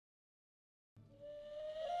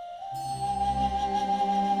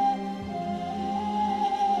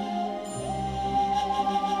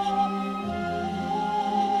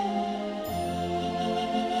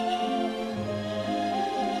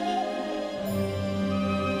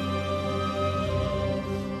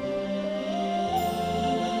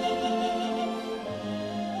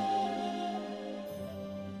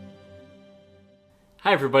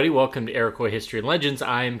Hi, everybody. Welcome to Iroquois History and Legends.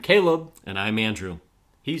 I'm Caleb. And I'm Andrew.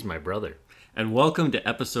 He's my brother. And welcome to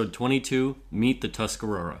episode 22, Meet the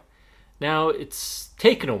Tuscarora. Now, it's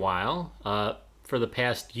taken a while. For the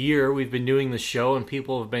past year, we've been doing the show, and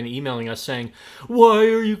people have been emailing us saying, "Why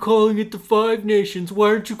are you calling it the Five Nations? Why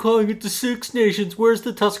aren't you calling it the Six Nations? Where's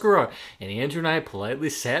the Tuscarora?" And Andrew and I politely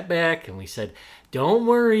sat back, and we said, "Don't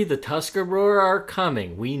worry, the Tuscarora are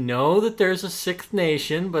coming. We know that there's a sixth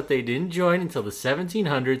nation, but they didn't join until the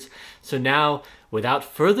 1700s. So now, without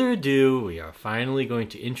further ado, we are finally going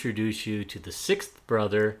to introduce you to the sixth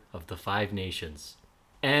brother of the Five Nations."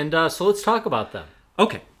 And so let's talk about them.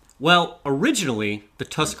 Okay. Well, originally, the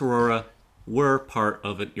Tuscarora were part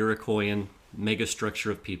of an Iroquoian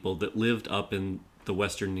megastructure of people that lived up in the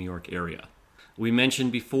western New York area. We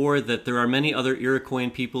mentioned before that there are many other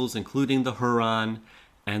Iroquoian peoples, including the Huron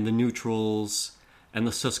and the Neutrals and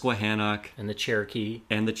the Susquehannock And the Cherokee.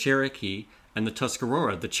 and the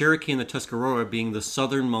Tuscarora. The Cherokee and the Tuscarora being the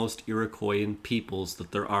southernmost Iroquoian peoples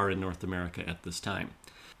that there are in North America at this time.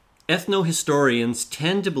 Ethno-historians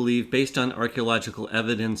tend to believe, based on archaeological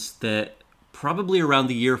evidence, that probably around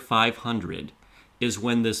the year 500 is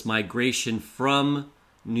when this migration from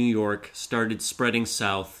New York started spreading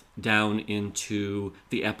south down into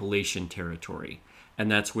the Appalachian territory. And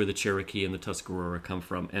that's where the Cherokee and the Tuscarora come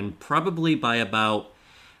from. And probably by about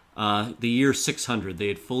the year 600, they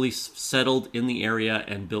had fully settled in the area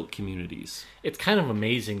and built communities. It's kind of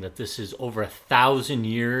amazing that this is over 1,000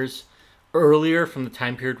 years earlier from the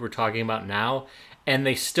time period we're talking about now, and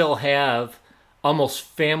they still have almost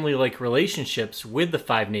family-like relationships with the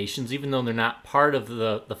Five Nations, even though they're not part of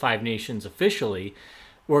the Five Nations officially.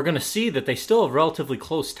 We're going to see that they still have relatively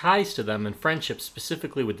close ties to them and friendships,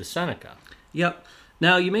 specifically with the Seneca. Yep.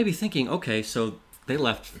 Now, you may be thinking, okay, so they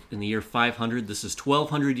left in the year 500. This is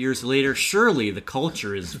 1,200 years later. Surely the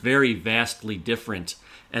culture is very vastly different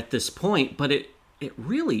at this point, but it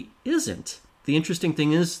really isn't. The interesting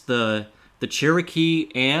thing is the Cherokee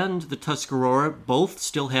and the Tuscarora both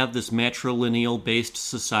still have this matrilineal-based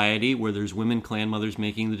society where there's women clan mothers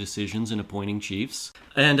making the decisions and appointing chiefs.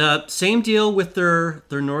 And same deal with their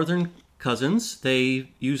northern cousins. They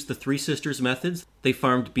used the Three Sisters methods. They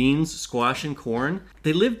farmed beans, squash, and corn.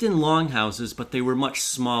 They lived in longhouses, but they were much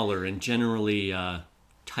smaller and generally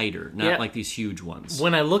tighter, not like these huge ones.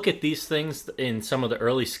 When I look at these things in some of the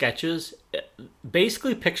early sketches,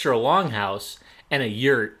 basically picture a longhouse and a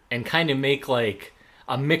yurt and kind of make like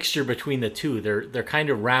a mixture between the two. They're kind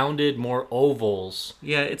of rounded, more ovals.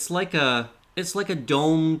 Yeah, it's like a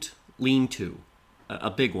domed lean-to, a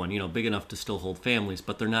big one, big enough to still hold families,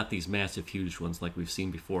 but they're not these massive, huge ones like we've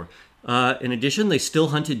seen before. In addition, they still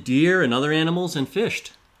hunted deer and other animals and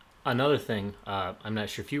fished. Another thing, I'm not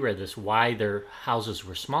sure if you read this, why their houses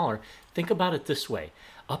were smaller. Think about it this way.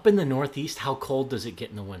 Up in the Northeast, how cold does it get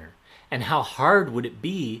in the winter? And how hard would it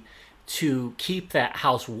be to keep that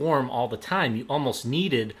house warm all the time? You almost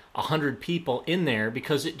needed 100 people in there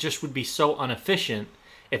because it just would be so inefficient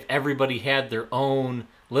if everybody had their own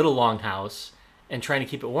little longhouse and trying to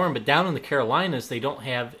keep it warm. But down in the Carolinas, they don't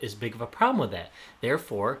have as big of a problem with that.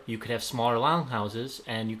 Therefore, you could have smaller longhouses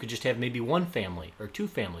and you could just have maybe one family or two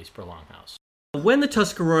families per longhouse. When the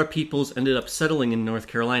Tuscarora peoples ended up settling in North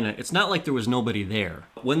Carolina, it's not like there was nobody there.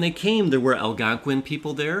 When they came, there were Algonquin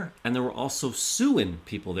people there, and there were also Siouan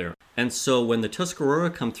people there. And so when the Tuscarora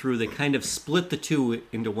come through, they kind of split the two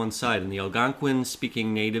into one side, and the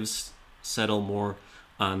Algonquin-speaking natives settle more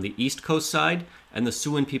on the east coast side, and the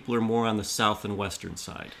Siouan people are more on the south and western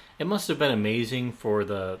side. It must have been amazing for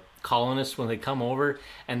the colonists when they come over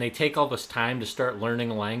and they take all this time to start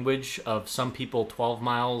learning a language of some people 12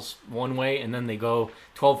 miles one way and then they go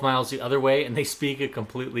 12 miles the other way and they speak a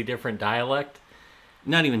completely different dialect.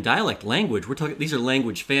 Not even dialect, language. We're talking, these are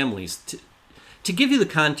language families. To give you the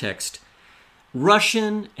context,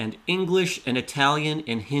 Russian and English and Italian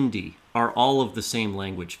and Hindi are all of the same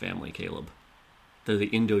language family, Caleb. They're the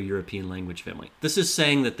Indo-European language family. This is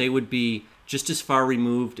saying that they would be just as far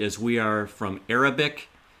removed as we are from Arabic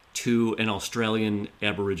to an Australian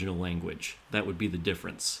Aboriginal language. That would be the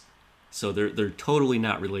difference. So they're totally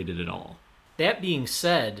not related at all. That being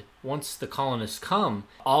said, once the colonists come,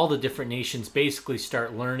 all the different nations basically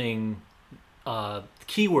start learning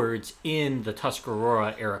keywords in the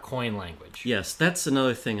Tuscarora Iroquoian language. Yes, that's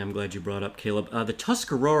another thing I'm glad you brought up, Caleb. The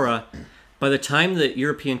Tuscarora, by the time that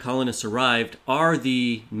European colonists arrived, are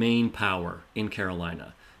the main power in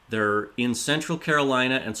Carolina. They're in central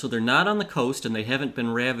Carolina, and so they're not on the coast, and they haven't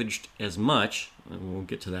been ravaged as much, and we'll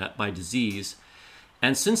get to that, by disease.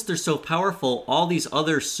 And since they're so powerful, all these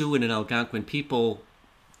other Siouan and Algonquin people,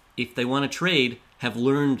 if they want to trade, have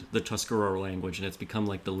learned the Tuscarora language, and it's become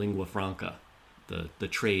like the lingua franca the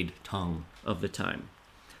trade tongue of the time.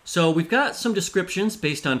 So we've got some descriptions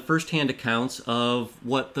based on first-hand accounts of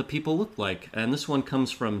what the people looked like. And this one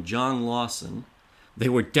comes from John Lawson. They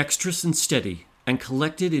were dexterous and steady, and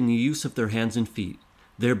collected in the use of their hands and feet.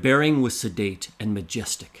 Their bearing was sedate and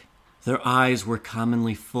majestic. Their eyes were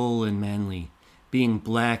commonly full and manly, being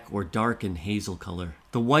black or dark in hazel color.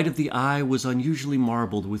 The white of the eye was unusually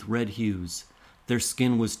marbled with red hues. Their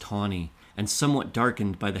skin was tawny, and somewhat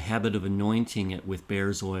darkened by the habit of anointing it with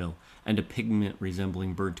bear's oil, and a pigment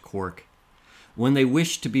resembling burnt cork. When they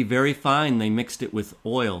wished to be very fine, they mixed it with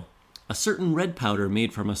oil, a certain red powder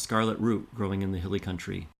made from a scarlet root growing in the hilly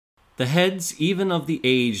country. The heads, even of the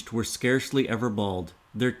aged, were scarcely ever bald.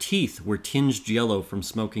 Their teeth were tinged yellow from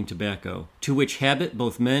smoking tobacco, to which habit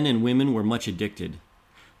both men and women were much addicted.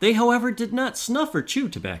 They, however, did not snuff or chew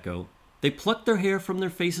tobacco. They plucked their hair from their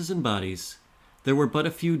faces and bodies. There were but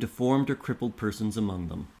a few deformed or crippled persons among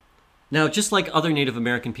them. Now, just like other Native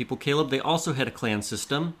American people, Caleb, they also had a clan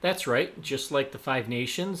system. That's right. Just like the Five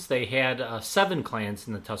Nations, they had 7 clans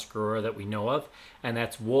in the Tuscarora that we know of, and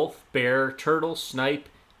that's wolf, bear, turtle, snipe,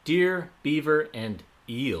 deer, beaver, and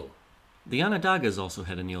eel. The Onondagas also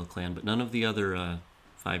had an eel clan, but none of the other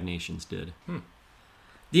Five Nations did.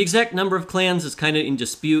 The exact number of clans is kind of in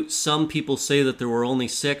dispute. Some people say that there were only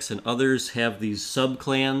 6, and others have these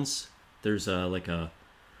sub-clans. There's like a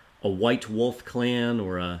white wolf clan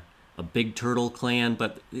or a big turtle clan,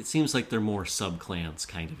 but it seems like they're more sub-clans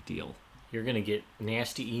kind of deal. You're going to get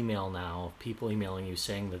nasty email now of people emailing you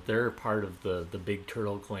saying that they're part of the big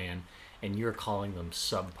turtle clan, and you're calling them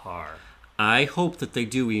subpar. I hope that they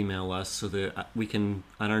do email us so that we can,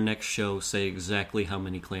 on our next show, say exactly how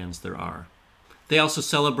many clans there are. They also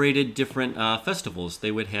celebrated different festivals.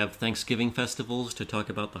 They would have Thanksgiving festivals to talk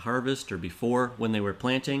about the harvest or before when they were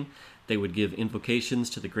planting. They would give invocations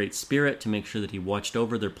to the Great Spirit to make sure that he watched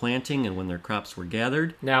over their planting and when their crops were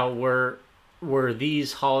gathered. Now, were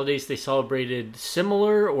these holidays they celebrated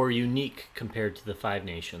similar or unique compared to the Five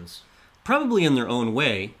Nations? Probably in their own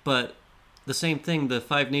way, but the same thing, the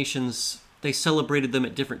Five Nations, they celebrated them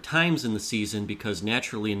at different times in the season because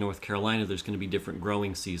naturally in North Carolina there's going to be different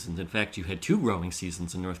growing seasons. In fact, you had 2 growing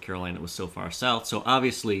seasons in North Carolina. It was so far south. So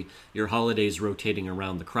obviously your holidays rotating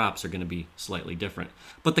around the crops are going to be slightly different.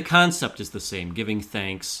 But the concept is the same, giving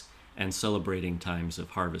thanks and celebrating times of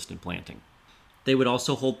harvest and planting. They would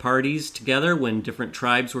also hold parties together when different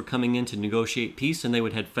tribes were coming in to negotiate peace, and they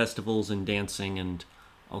would have festivals and dancing and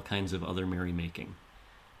all kinds of other merrymaking.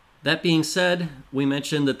 That being said, we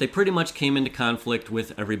mentioned that they pretty much came into conflict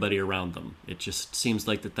with everybody around them. It just seems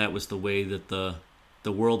like that was the way that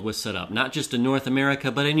the world was set up. Not just in North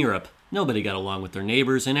America, but in Europe. Nobody got along with their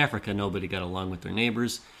neighbors. In Africa, nobody got along with their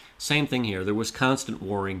neighbors. Same thing here. There was constant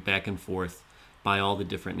warring back and forth by all the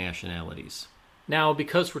different nationalities. Now,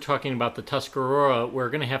 because we're talking about the Tuscarora, we're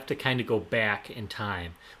going to have to kind of go back in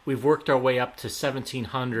time. We've worked our way up to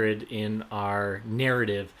 1700 in our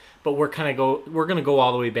narrative, but we're going to go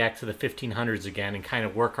all the way back to the 1500s again and kind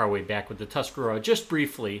of work our way back with the Tuscarora just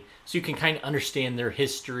briefly, so you can kind of understand their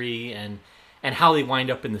history and how they wind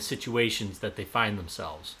up in the situations that they find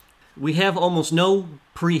themselves. We have almost no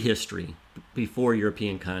prehistory before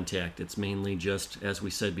European contact. It's mainly just, as we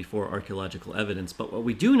said before, archaeological evidence. But what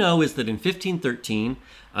we do know is that in 1513,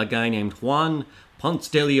 a guy named Juan Ponce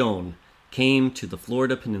de Leon came to the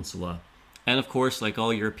Florida Peninsula. And of course, like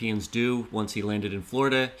all Europeans do, once he landed in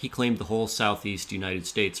Florida, he claimed the whole southeast United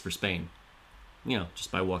States for Spain.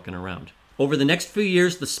 Just by walking around. Over the next few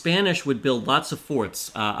years, the Spanish would build lots of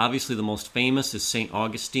forts. Obviously, the most famous is St.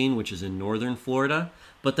 Augustine, which is in northern Florida.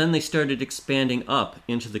 But then they started expanding up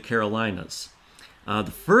into the Carolinas.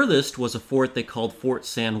 The furthest was a fort they called Fort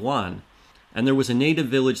San Juan. And there was a native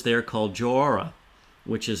village there called Joara,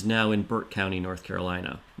 which is now in Burt County, North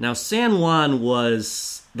Carolina. Now, San Juan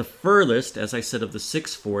was the furthest, as I said, of the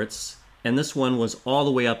 6 forts. And this one was all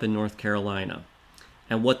the way up in North Carolina.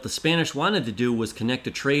 And what the Spanish wanted to do was connect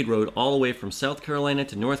a trade road all the way from South Carolina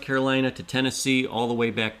to North Carolina to Tennessee, all the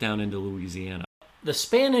way back down into Louisiana. The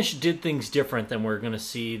Spanish did things different than we're going to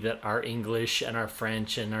see that our English and our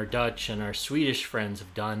French and our Dutch and our Swedish friends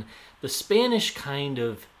have done. The Spanish kind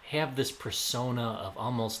of have this persona of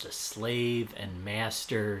almost a slave and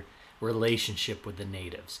master relationship with the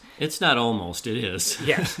natives. It's not almost, it is.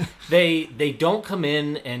 Yes. They don't come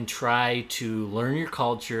in and try to learn your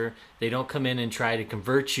culture. They don't come in and try to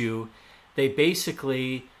convert you. They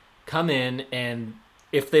basically come in, and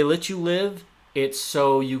if they let you live, it's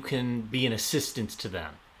so you can be an assistance to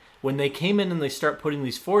them. When they came in and they start putting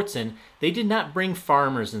these forts in, they did not bring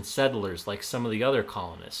farmers and settlers like some of the other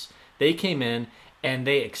colonists. They came in and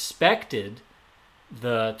they expected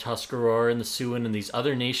the Tuscarora and the Siouan and these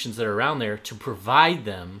other nations that are around there to provide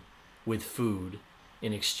them with food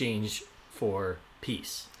in exchange for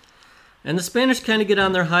peace. And the Spanish kind of get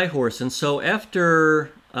on their high horse, and so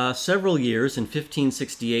after several years, in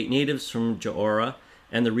 1568, natives from Johora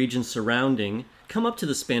and the region surrounding come up to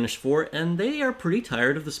the Spanish fort, and they are pretty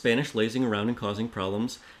tired of the Spanish lazing around and causing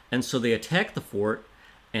problems, and so they attack the fort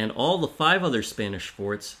and all the 5 other Spanish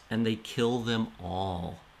forts, and they kill them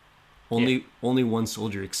all. Only one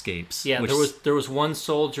soldier escapes. Yeah, there was one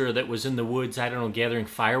soldier that was in the woods, I don't know, gathering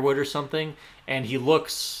firewood or something, and he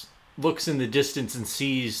looks in the distance and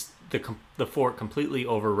sees the fort completely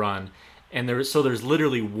overrun. And there's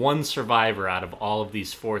literally one survivor out of all of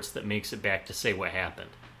these forts that makes it back to say what happened.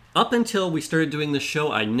 Up until we started doing this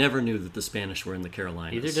show, I never knew that the Spanish were in the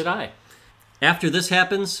Carolinas. Neither did I. After this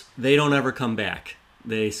happens, they don't ever come back.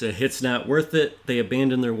 They say it's not worth it. They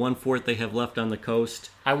abandon their one fort they have left on the coast.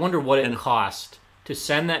 I wonder what it cost to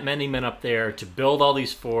send that many men up there, to build all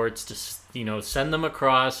these forts, to send them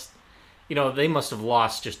across. They must have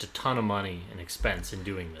lost just a ton of money and expense in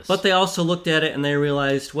doing this. But they also looked at it and they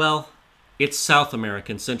realized, well, it's South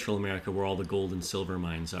America and Central America where all the gold and silver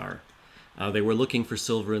mines are. They were looking for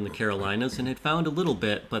silver in the Carolinas and had found a little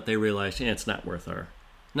bit, but they realized, it's not worth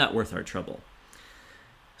our trouble.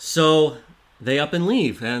 So they up and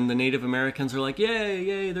leave, and the Native Americans are like,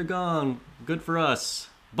 yay, they're gone. Good for us.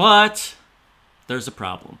 But there's a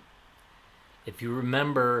problem. If you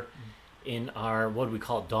remember in our, what do we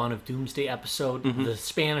call it, Dawn of Doomsday episode, the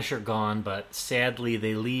Spanish are gone, but sadly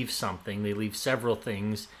they leave something. They leave several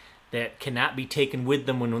things that cannot be taken with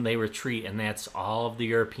them when they retreat, and that's all of the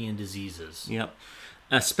European diseases. Yep.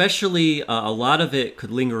 Especially a lot of it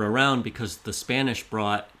could linger around because the Spanish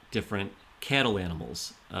brought different cattle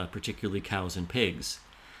animals, particularly cows and pigs.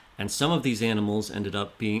 And some of these animals ended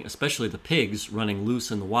up being, especially the pigs, running loose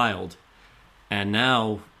in the wild. And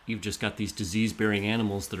now you've just got these disease-bearing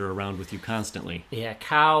animals that are around with you constantly. Yeah,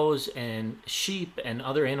 cows and sheep and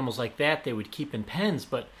other animals like that they would keep in pens,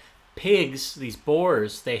 but pigs, these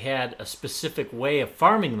boars, they had a specific way of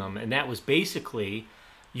farming them, and that was basically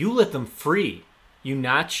you let them free. You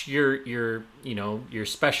notch your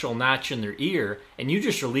special notch in their ear, and you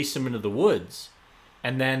just release them into the woods.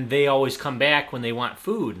 And then they always come back when they want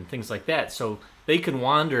food and things like that. So they can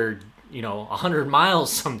wander, 100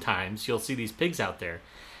 miles sometimes. You'll see these pigs out there.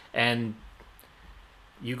 And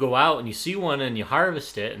you go out and you see one and you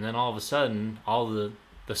harvest it, and then all of a sudden, all the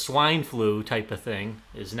swine flu type of thing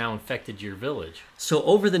is now infected your village. So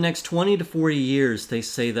over the next 20 to 40 years, they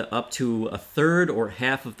say that up to a third or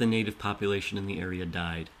half of the native population in the area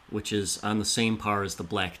died, which is on the same par as the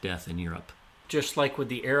Black Death in Europe. Just like with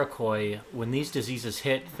the Iroquois, when these diseases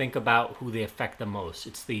hit, think about who they affect the most.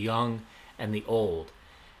 It's the young and the old.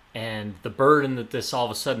 And the burden that this all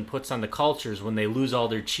of a sudden puts on the cultures when they lose all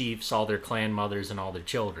their chiefs, all their clan mothers, and all their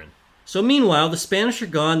children. So meanwhile, the Spanish are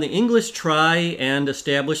gone. The English try and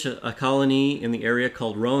establish a colony in the area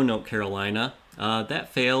called Roanoke, Carolina. That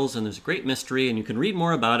fails, and there's a great mystery, and you can read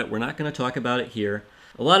more about it. We're not going to talk about it here.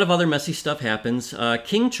 A lot of other messy stuff happens.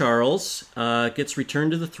 King Charles gets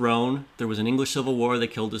returned to the throne. There was an English Civil War. They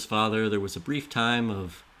killed his father. There was a brief time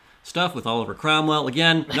of stuff with Oliver Cromwell.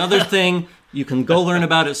 Again, another thing. You can go learn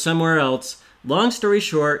about it somewhere else. Long story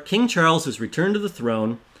short, King Charles is returned to the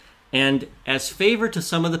throne. And as favor to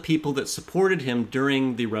some of the people that supported him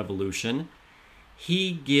during the Revolution,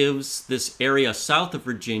 he gives this area south of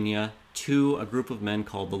Virginia to a group of men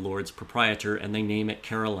called the Lords Proprietor, and they name it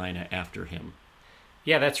Carolina after him.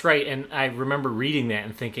 Yeah, that's right. And I remember reading that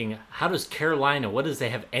and thinking, how does Carolina, what does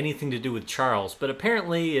that have anything to do with Charles? But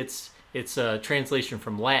apparently it's a translation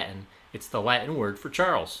from Latin. It's the Latin word for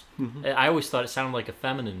Charles. Mm-hmm. I always thought it sounded like a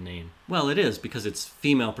feminine name. Well, it is, because it's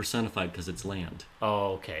female personified because it's land.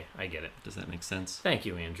 Oh, okay. I get it. Does that make sense? Thank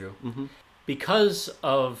you, Andrew. Mm-hmm. Because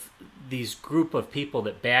of these group of people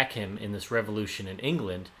that back him in this revolution in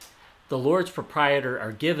England, the Lords Proprietor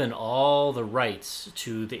are given all the rights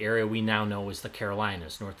to the area we now know as the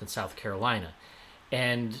Carolinas, North and South Carolina.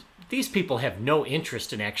 And these people have no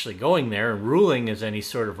interest in actually going there and ruling as any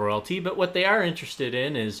sort of royalty, but what they are interested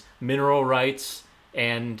in is mineral rights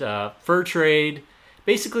and fur trade,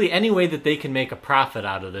 basically any way that they can make a profit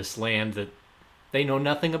out of this land that they know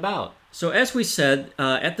nothing about. So as we said,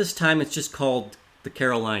 at this time it's just called the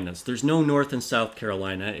Carolinas. There's no North and South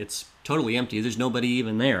Carolina. It's totally empty. There's nobody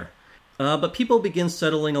even there. But people begin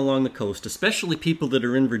settling along the coast, especially people that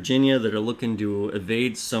are in Virginia that are looking to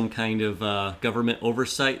evade some kind of government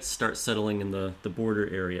oversight, start settling in the border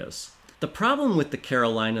areas. The problem with the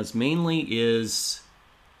Carolinas mainly is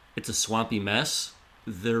it's a swampy mess.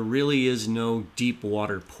 there really is no deep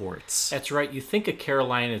water ports. That's right. You think of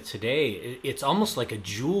Carolina today, it's almost like a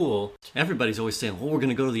jewel. Everybody's always saying, we're going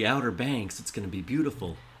to go to the Outer Banks. It's going to be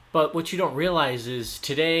beautiful. But what you don't realize is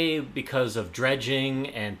today, because of dredging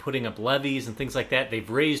and putting up levees and things like that, they've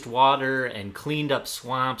raised water and cleaned up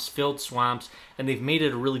swamps, filled swamps, and they've made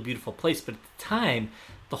it a really beautiful place. But at the time,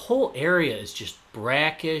 the whole area is just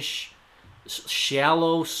brackish,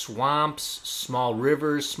 shallow swamps, small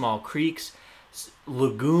rivers, small creeks,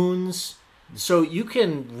 lagoons. So you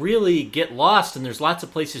can really get lost, and there's lots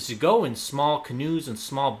of places to go in small canoes and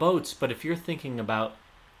small boats. But if you're thinking about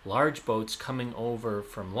large boats coming over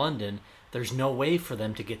from London, there's no way for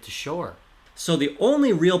them to get to shore. So the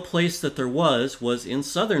only real place that there was in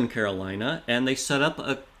southern Carolina, and they set up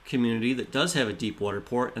a community that does have a deep water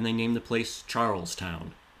port, and they named the place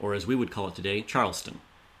Charlestown, or as we would call it today, Charleston,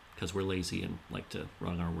 because we're lazy and like to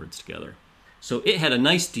run our words together. So it had a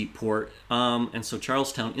nice deep port, and so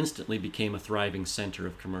Charlestown instantly became a thriving center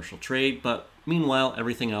of commercial trade, but meanwhile,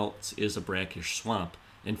 everything else is a brackish swamp.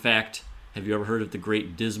 In fact, have you ever heard of the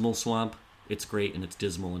Great Dismal Swamp? It's great, and it's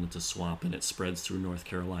dismal, and it's a swamp, and it spreads through North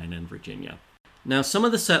Carolina and Virginia. Now, some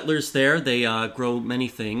of the settlers there, they grow many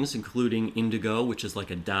things, including indigo, which is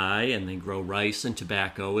like a dye, and they grow rice and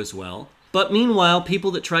tobacco as well. But meanwhile,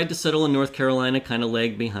 people that tried to settle in North Carolina kind of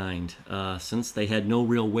lagged behind. Since they had no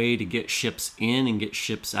real way to get ships in and get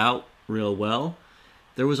ships out real well,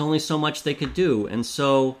 there was only so much they could do. And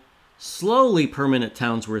so slowly permanent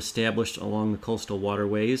towns were established along the coastal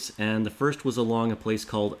waterways, and the first was along a place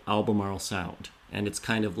called Albemarle Sound. And it's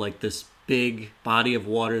kind of like this big body of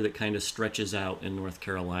water that kind of stretches out in North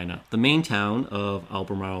Carolina. The main town of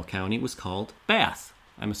Albemarle County was called Bath.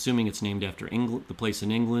 I'm assuming it's named after England, the place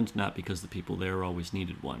in England, not because the people there always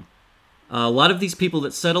needed one. A lot of these people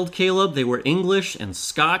that settled, Caleb, they were English and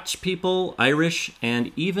Scotch people, Irish,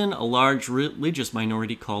 and even a large religious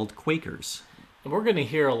minority called Quakers. And we're going to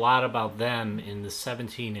hear a lot about them in the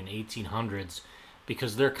 17 and 1800s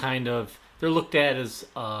because they're looked at as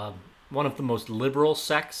one of the most liberal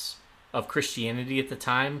sects of Christianity at the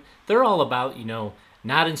time. They're all about,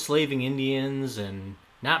 not enslaving Indians and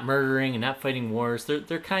not murdering and not fighting wars.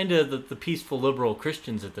 They're kind of the peaceful liberal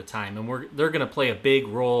Christians at the time, and they're going to play a big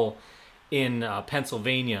role in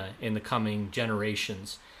Pennsylvania in the coming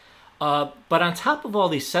generations. But on top of all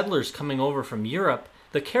these settlers coming over from Europe,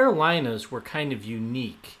 the Carolinas were kind of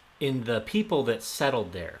unique in the people that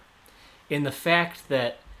settled there, in the fact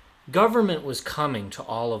that government was coming to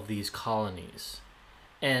all of these colonies.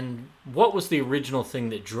 And what was the original thing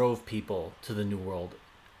that drove people to the New World?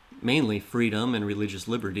 Mainly freedom and religious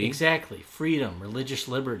liberty. Exactly, freedom, religious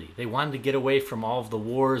liberty. They wanted to get away from all of the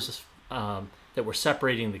wars that were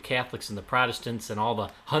separating the Catholics and the Protestants and all the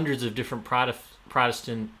hundreds of different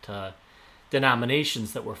Protestant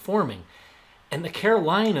denominations that were forming. And the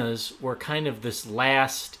Carolinas were kind of this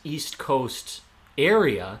last East Coast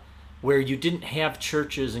area where you didn't have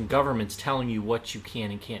churches and governments telling you what you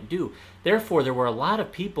can and can't do. Therefore, there were a lot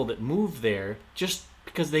of people that moved there just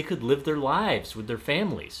because they could live their lives with their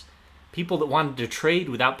families. People that wanted to trade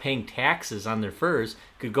without paying taxes on their furs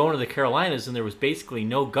could go into the Carolinas, and there was basically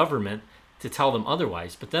no government to tell them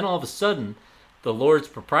otherwise. But then all of a sudden, the Lord's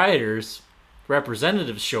proprietors'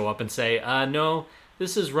 representatives show up and say, no,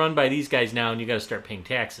 this is run by these guys now, and you got to start paying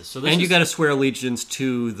taxes. You got to swear allegiance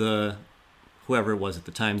to whoever it was at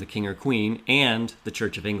the time, the king or queen, and the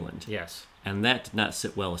Church of England. Yes. And that did not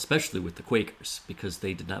sit well, especially with the Quakers, because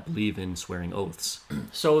they did not believe in swearing oaths.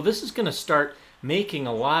 So this is going to start making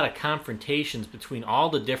a lot of confrontations between all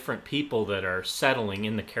the different people that are settling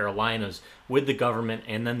in the Carolinas with the government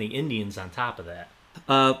and then the Indians on top of that.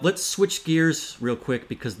 Let's switch gears real quick,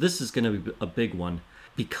 because this is going to be a big one.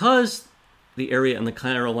 Because the area in the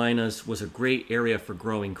Carolinas was a great area for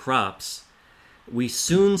growing crops, we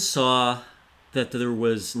soon saw that there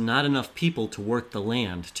was not enough people to work the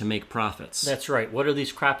land to make profits. That's right. What are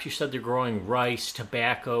these crops? You said they're growing rice,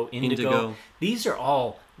 tobacco, indigo. These are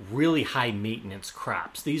all really high maintenance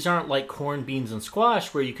crops. These aren't like corn, beans, and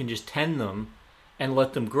squash where you can just tend them and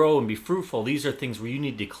let them grow and be fruitful. These are things where you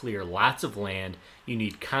need to clear lots of land. You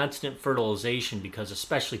need constant fertilization because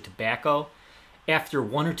especially tobacco, after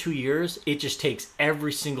 1 or 2 years, it just takes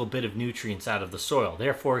every single bit of nutrients out of the soil.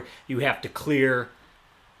 Therefore, you have to clear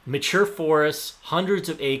mature forests, hundreds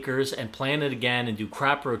of acres, and plant it again and do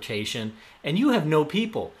crop rotation, and you have no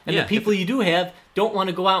people. And the people you do have don't want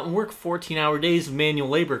to go out and work 14-hour days of manual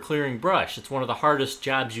labor clearing brush. It's one of the hardest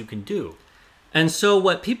jobs you can do. And so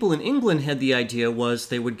what people in England had the idea was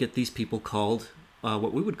they would get these people called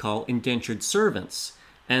what we would call indentured servants.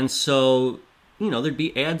 And so, there'd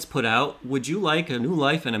be ads put out, would you like a new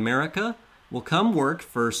life in America? will come work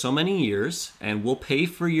for so many years, and we'll pay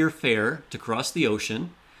for your fare to cross the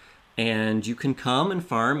ocean, and you can come and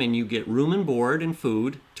farm, and you get room and board and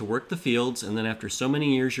food to work the fields, and then after so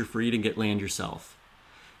many years, you're free to get land yourself.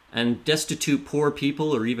 And destitute poor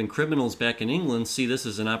people or even criminals back in England see this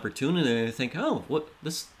as an opportunity, and they think, oh,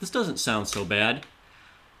 this doesn't sound so bad.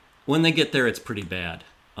 When they get there, it's pretty bad.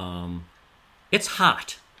 It's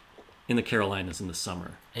hot in the Carolinas in the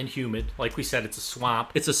summer. And humid. Like we said, it's a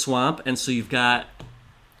swamp. It's a swamp, and so you've got,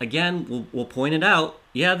 again, we'll point it out,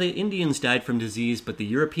 yeah, the Indians died from disease, but the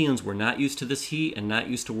Europeans were not used to this heat and not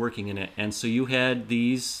used to working in it. And so you had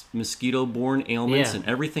these mosquito-borne ailments and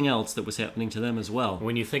everything else that was happening to them as well.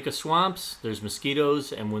 When you think of swamps, there's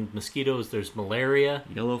mosquitoes, and when mosquitoes, there's malaria.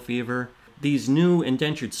 Yellow fever. These new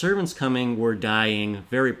indentured servants coming were dying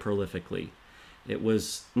very prolifically. It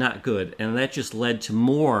was not good, and that just led to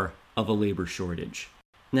more of a labor shortage.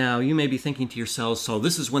 Now, you may be thinking to yourselves, so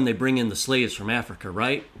this is when they bring in the slaves from Africa,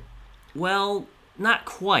 right? Well, not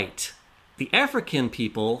quite. The African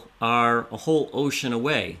people are a whole ocean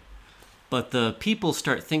away, but the people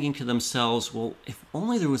start thinking to themselves, well, if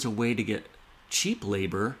only there was a way to get cheap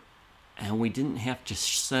labor, and we didn't have to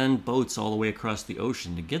send boats all the way across the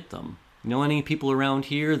ocean to get them. You know any people around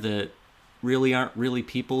here that really aren't really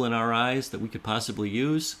people in our eyes that we could possibly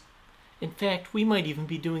use? In fact, we might even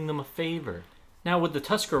be doing them a favor. Now, with the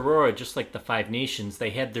Tuscarora, just like the Five Nations,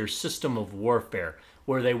 they had their system of warfare,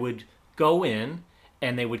 where they would go in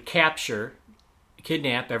and they would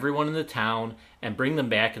kidnap everyone in the town and bring them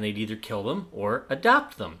back, and they'd either kill them or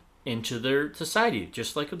adopt them into their society,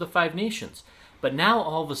 just like with the Five Nations. But now,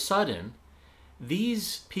 all of a sudden,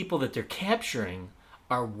 these people that they're capturing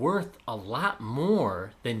are worth a lot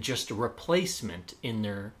more than just a replacement in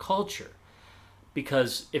their culture.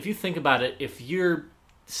 Because if you think about it, if you're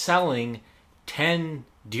selling 10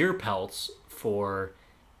 deer pelts for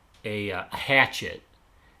a hatchet,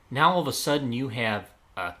 now all of a sudden you have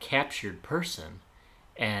a captured person,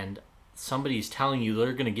 and somebody's telling you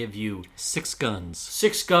they're going to give you 6 guns.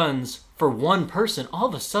 6 guns for one person. All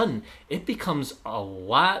of a sudden, it becomes a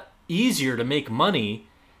lot easier to make money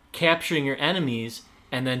capturing your enemies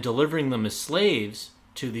and then delivering them as slaves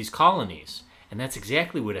to these colonies. And that's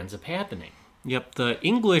exactly what ends up happening. Yep, the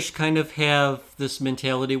English kind of have this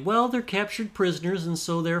mentality, well, they're captured prisoners, and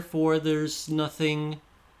so therefore there's nothing...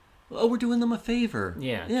 Oh, we're doing them a favor.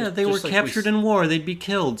 Yeah, they were captured in war. They'd be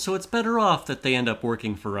killed. So it's better off that they end up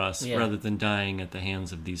working for us rather than dying at the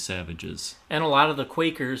hands of these savages. And a lot of the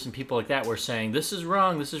Quakers and people like that were saying, this is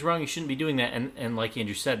wrong, you shouldn't be doing that. And like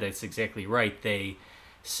Andrew said, that's exactly right. They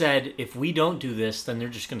said, if we don't do this, then they're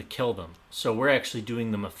just going to kill them. So we're actually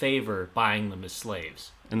doing them a favor, buying them as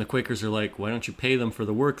slaves. And the Quakers are like, why don't you pay them for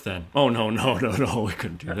the work then? Oh, no, we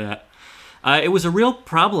couldn't do that. It was a real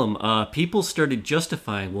problem. People started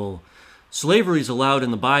justifying, well, slavery's allowed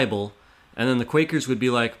in the Bible, and then the Quakers would be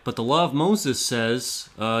like, but the law of Moses says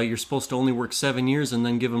you're supposed to only work 7 years and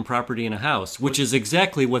then give them property in a house, which is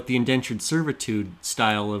exactly what the indentured servitude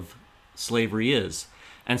style of slavery is.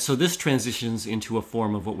 And so this transitions into a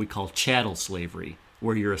form of what we call chattel slavery,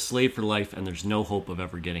 where you're a slave for life and there's no hope of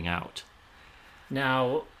ever getting out.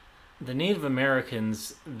 Now, the Native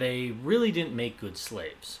Americans, they really didn't make good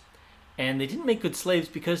slaves. And they didn't make good slaves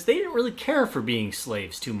because they didn't really care for being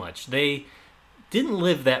slaves too much. They didn't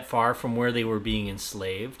live that far from where they were being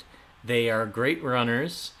enslaved. They are great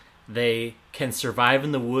runners. They can survive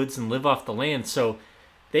in the woods and live off the land. So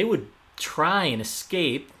they would try and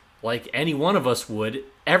escape, like any one of us would,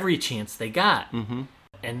 every chance they got. Mm-hmm.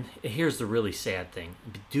 And here's the really sad thing.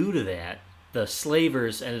 Due to that, the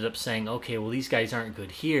slavers ended up saying, okay, well, these guys aren't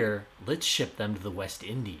good here. Let's ship them to the West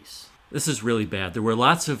Indies. This is really bad. There were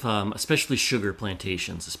lots of, especially sugar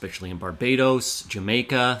plantations, especially in Barbados,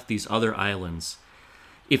 Jamaica, these other islands.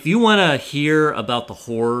 If you want to hear about the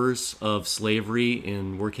horrors of slavery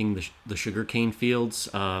in working the sugarcane fields,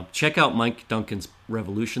 check out Mike Duncan's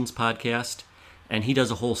Revolutions podcast, and he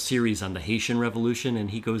does a whole series on the Haitian Revolution,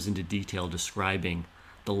 and he goes into detail describing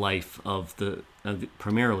the life of the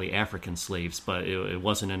primarily African slaves, but it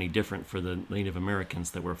wasn't any different for the Native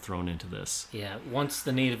Americans that were thrown into this. Yeah, once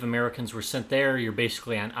the Native Americans were sent there, you're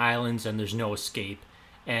basically on islands and there's no escape.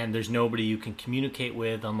 And there's nobody you can communicate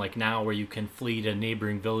with, unlike now where you can flee to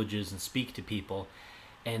neighboring villages and speak to people.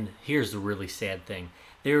 And here's the really sad thing.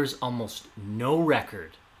 There's almost no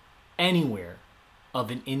record anywhere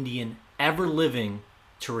of an Indian ever living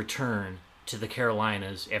to return to the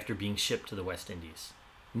Carolinas after being shipped to the West Indies.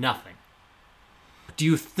 Nothing. Do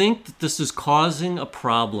you think that this is causing a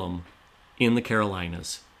problem in the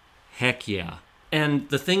Carolinas? Heck yeah. And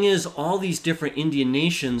the thing is, all these different Indian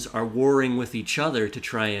nations are warring with each other to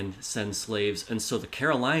try and send slaves. And so the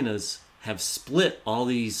Carolinas have split all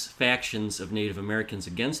these factions of Native Americans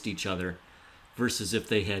against each other, versus if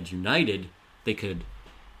they had united, they could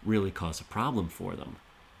really cause a problem for them.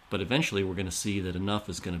 But eventually we're going to see that enough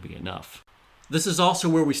is going to be enough. This is also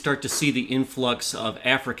where we start to see the influx of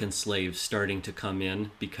African slaves starting to come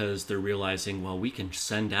in, because they're realizing, well, we can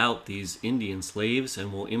send out these Indian slaves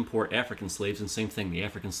and we'll import African slaves. And same thing, the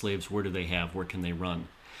African slaves, where do they have? Where can they run?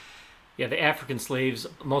 Yeah, the African slaves,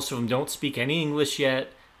 most of them don't speak any English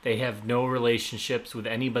yet. They have no relationships with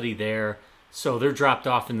anybody there. So they're dropped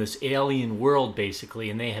off in this alien world, basically,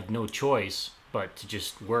 and they have no choice but to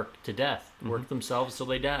just work to death, work themselves till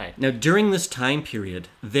they die. Now, during this time period,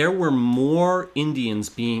 there were more Indians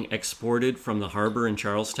being exported from the harbor in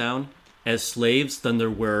Charlestown as slaves than there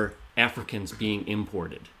were Africans being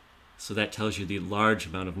imported. So that tells you the large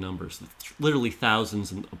amount of numbers, literally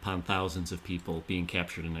thousands upon thousands of people being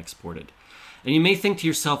captured and exported. And you may think to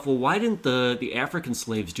yourself, well, why didn't the African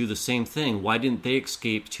slaves do the same thing? Why didn't they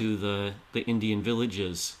escape to the Indian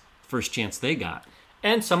villages first chance they got?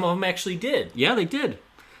 And some of them actually did. Yeah, they did.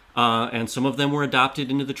 And some of them were adopted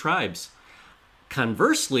into the tribes.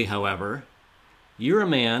 Conversely, however, you're a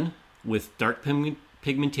man with dark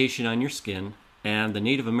pigmentation on your skin, and the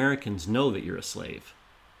Native Americans know that you're a slave.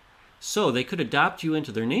 So they could adopt you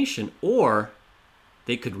into their nation, or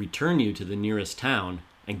they could return you to the nearest town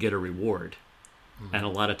and get a reward. And a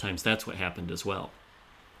lot of times that's what happened as well.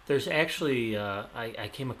 There's actually, I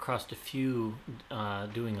came across a few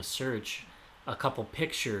doing a search, a couple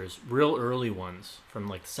pictures, real early ones from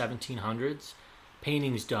like 1700s,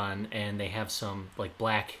 paintings done, and they have some like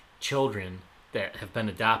black children that have been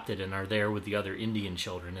adopted and are there with the other Indian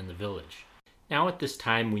children in the village. Now at this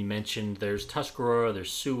time we mentioned there's Tuscarora,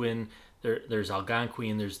 there's Siouan, there's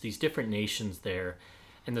Algonquin, there's these different nations there,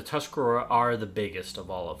 and the Tuscarora are the biggest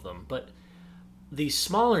of all of them. But these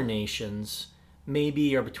smaller nations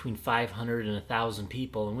maybe are between 500 and 1,000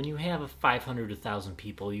 people, and when you have 500 to 1,000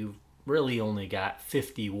 people, you've really only got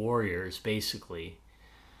 50 warriors, basically.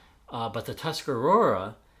 But the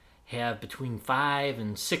Tuscarora have between 5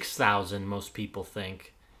 and 6,000, most people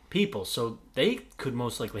think, people. So they could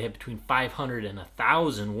most likely have between 500 and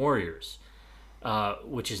 1,000 warriors,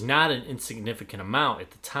 which is not an insignificant amount at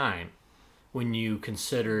the time when you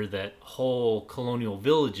consider that whole colonial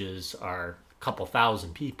villages are a couple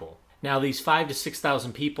thousand people. Now, these 5,000 to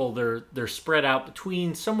 6,000 people, they're spread out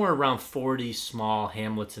between somewhere around 40 small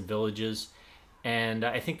hamlets and villages, and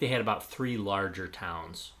I think they had about 3 larger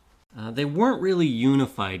towns. They weren't really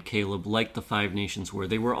unified, Caleb, like the Five Nations were.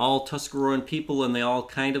 They were all Tuscaroran people, and they all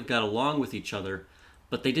kind of got along with each other,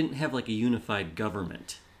 but they didn't have like a unified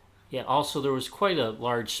government. Yeah, also there was quite a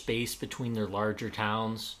large space between their larger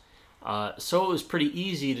towns. So it was pretty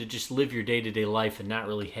easy to just live your day-to-day life and not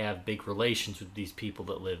really have big relations with these people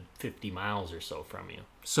that live 50 miles or so from you.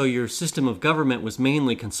 So your system of government was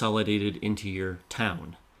mainly consolidated into your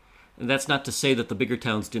town. And that's not to say that the bigger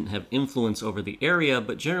towns didn't have influence over the area,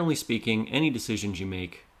 but generally speaking, any decisions you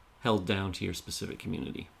make held down to your specific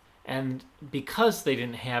community. And because they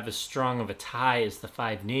didn't have as strong of a tie as the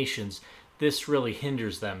Five Nations, this really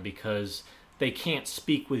hinders them because they can't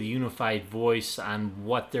speak with a unified voice on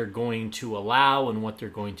what they're going to allow and what they're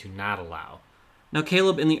going to not allow. Now,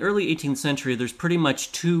 Caleb, in the early 18th century, there's pretty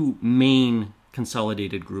much 2 main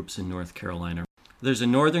consolidated groups in North Carolina. There's a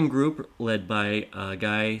northern group led by a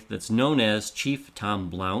guy that's known as Chief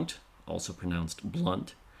Tom Blount, also pronounced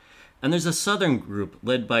Blunt. And there's a southern group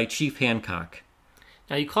led by Chief Hancock.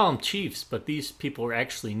 Now, you call them chiefs, but these people are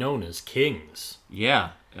actually known as kings.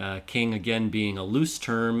 Yeah. King, again, being a loose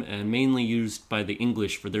term and mainly used by the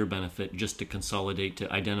English for their benefit, just to consolidate,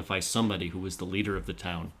 to identify somebody who was the leader of the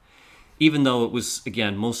town. Even though it was,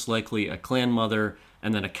 again, most likely a clan mother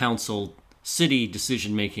and then a council, city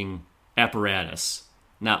decision-making apparatus,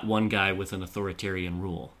 not one guy with an authoritarian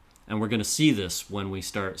rule. And we're going to see this when we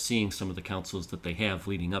start seeing some of the councils that they have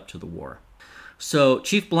leading up to the war. So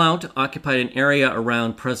Chief Blount occupied an area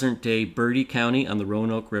around present-day Bertie County on the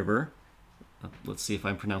Roanoke River. Let's see if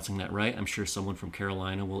I'm pronouncing that right. I'm sure someone from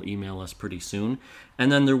Carolina will email us pretty soon.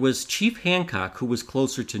 And then there was Chief Hancock, who was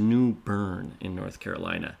closer to New Bern in North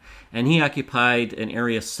Carolina. And he occupied an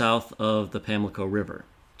area south of the Pamlico River.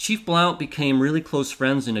 Chief Blount became really close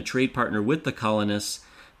friends and a trade partner with the colonists,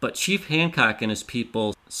 but Chief Hancock and his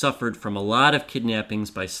people suffered from a lot of kidnappings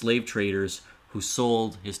by slave traders who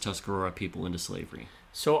sold his Tuscarora people into slavery.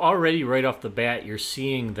 So already right off the bat, you're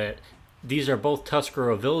seeing that these are both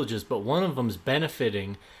Tuscarora villages, but one of them's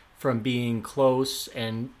benefiting from being close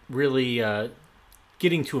and really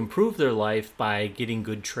getting to improve their life by getting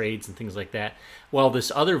good trades and things like that, while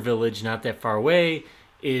this other village not that far away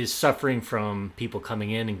is suffering from people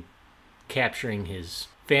coming in and capturing his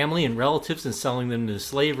family and relatives and selling them into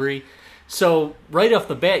slavery. So right off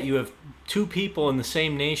the bat, you have two people in the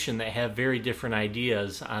same nation that have very different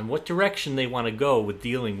ideas on what direction they want to go with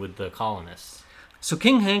dealing with the colonists. So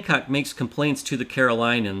King Hancock makes complaints to the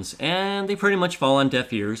Carolinians, and they pretty much fall on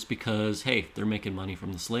deaf ears because, hey, they're making money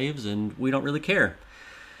from the slaves, and we don't really care.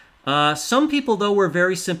 Some people, though, were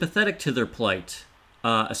very sympathetic to their plight,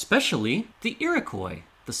 especially the Iroquois,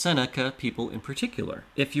 the Seneca people in particular.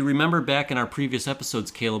 If you remember back in our previous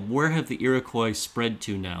episodes, Caleb, where have the Iroquois spread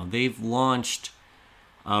to now? They've launched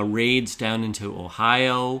raids down into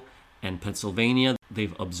Ohio and Pennsylvania.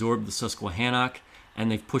 They've absorbed the Susquehannock,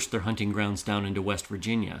 and they've pushed their hunting grounds down into West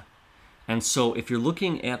Virginia. And so if you're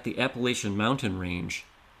looking at the Appalachian Mountain Range,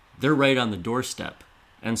 they're right on the doorstep.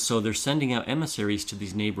 And so they're sending out emissaries to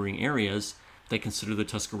these neighboring areas. They consider the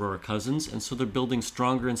Tuscarora cousins, and so they're building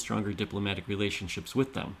stronger and stronger diplomatic relationships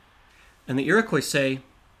with them. And the Iroquois say,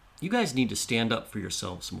 you guys need to stand up for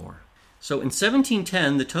yourselves more. So in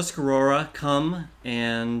 1710, the Tuscarora come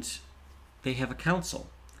and they have a council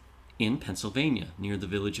in Pennsylvania, near the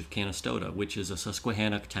village of Canastota, which is a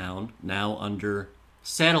Susquehannock town, now under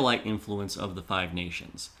satellite influence of the Five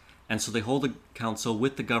Nations. And so they hold a council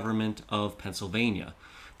with the government of Pennsylvania.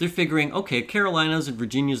 They're figuring, okay, Carolinas and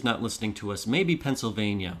Virginia's not listening to us. Maybe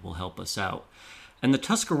Pennsylvania will help us out. And the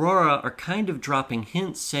Tuscarora are kind of dropping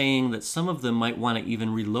hints saying that some of them might want to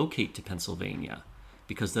even relocate to Pennsylvania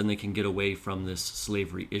because then they can get away from this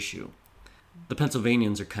slavery issue. The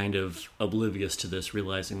Pennsylvanians are kind of oblivious to this,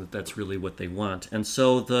 realizing that that's really what they want. And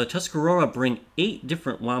so the Tuscarora bring 8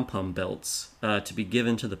 different wampum belts to be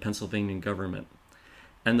given to the Pennsylvanian government.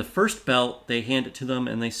 And the first belt, they hand it to them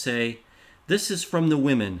and they say, this is from the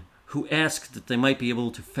women who ask that they might be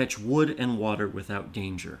able to fetch wood and water without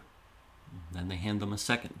danger. Then they hand them a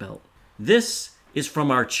second belt. This is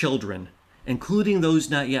from our children, including those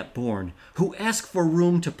not yet born, who ask for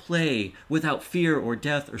room to play without fear or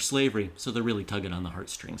death or slavery. So they're really tugging on the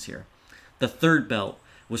heartstrings here. The third belt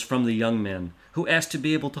was from the young men, who asked to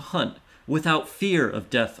be able to hunt without fear of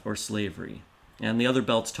death or slavery. And the other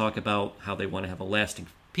belts talk about how they want to have a lasting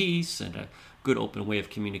peace and a good open way of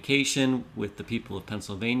communication with the people of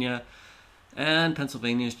Pennsylvania. And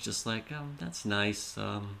Pennsylvania's just like, oh, that's nice.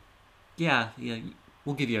 Yeah,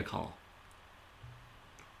 we'll give you a call.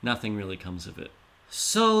 Nothing really comes of it.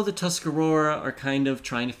 So the Tuscarora are kind of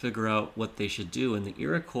trying to figure out what they should do, and the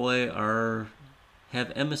Iroquois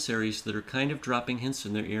have emissaries that are kind of dropping hints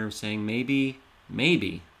in their ear saying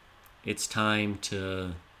maybe it's time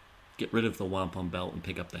to get rid of the wampum belt and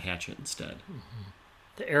pick up the hatchet instead. Mm-hmm.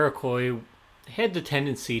 The Iroquois had the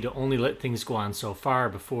tendency to only let things go on so far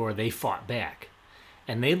before they fought back.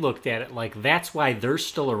 And they looked at it like that's why they're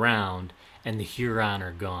still around and the Huron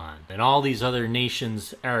are gone. And all these other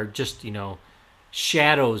nations are just,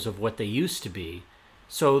 shadows of what they used to be.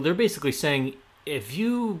 So they're basically saying, if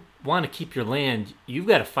you want to keep your land, you've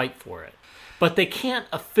got to fight for it. But they can't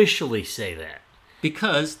officially say that.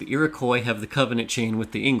 Because the Iroquois have the covenant chain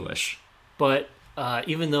with the English. But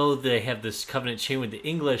even though they have this covenant chain with the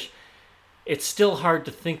English, it's still hard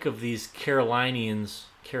to think of these Carolinians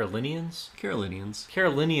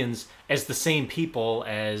as the same people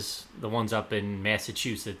as the ones up in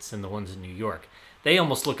Massachusetts and the ones in New York. They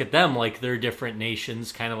almost look at them like they're different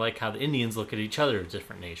nations, kind of like how the Indians look at each other as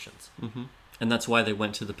different nations. Mm-hmm. And that's why they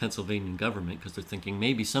went to the Pennsylvania government, because they're thinking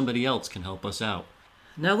maybe somebody else can help us out.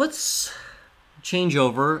 Now let's change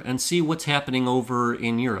over and see what's happening over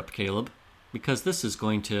in Europe, Caleb, because this is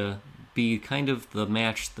going to be kind of the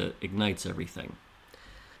match that ignites everything.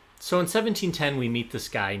 So in 1710, we meet this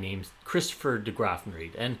guy named Christopher de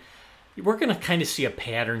Graffenried, and we're going to kind of see a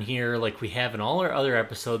pattern here like we have in all our other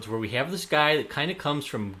episodes where we have this guy that kind of comes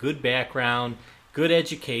from good background, good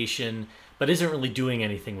education, but isn't really doing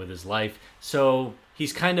anything with his life. So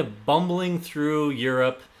he's kind of bumbling through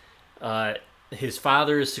Europe. His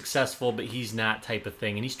father is successful, but he's not, type of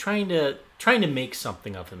thing, and he's trying to make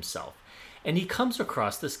something of himself. And he comes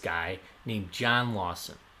across this guy named John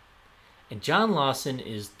Lawson. And John Lawson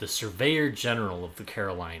is the surveyor general of the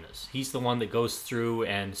Carolinas. He's the one that goes through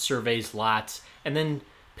and surveys lots and then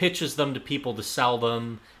pitches them to people to sell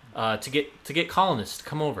them, to get colonists to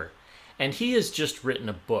come over. And he has just written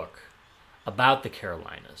a book about the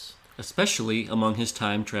Carolinas. Especially among his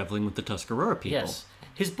time traveling with the Tuscarora people. Yes.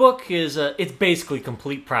 His book is, it's basically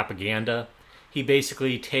complete propaganda. He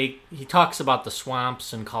basically he talks about the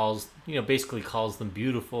swamps and calls them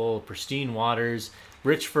beautiful, pristine waters,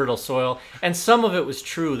 rich, fertile soil. And some of it was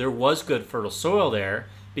true. There was good, fertile soil there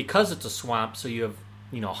because it's a swamp. So you have,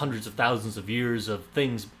 hundreds of thousands of years of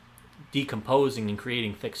things decomposing and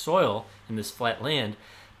creating thick soil in this flat land.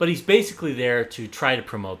 But he's basically there to try to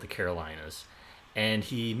promote the Carolinas. and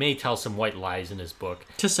he may tell some white lies in his book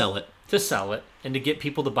To sell it. and to get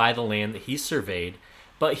people to buy the land that he surveyed.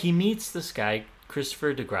 But he meets this guy,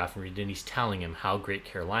 Christopher de Graffenried, and he's telling him how great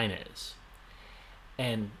Carolina is.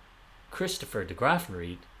 And Christopher de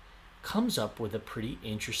Graffenried comes up with a pretty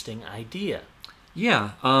interesting idea.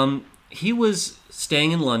 Yeah, he was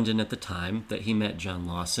staying in London at the time that he met John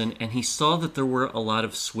Lawson, and he saw that there were a lot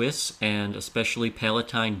of Swiss and especially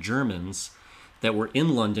Palatine Germans that were in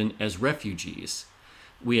London as refugees.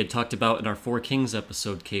 We had talked about in our Four Kings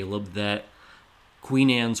episode, Caleb, that Queen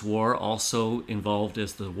Anne's War, also involved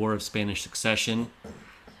as the War of Spanish Succession,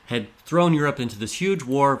 had thrown Europe into this huge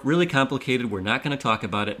war, really complicated. We're not going to talk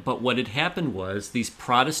about it. But what had happened was these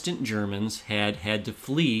Protestant Germans had to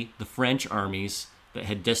flee the French armies that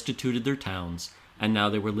had destituted their towns, and now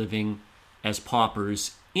they were living as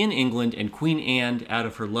paupers in England, and Queen Anne, out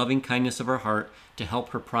of her loving kindness of her heart to help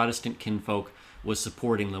her Protestant kinfolk, was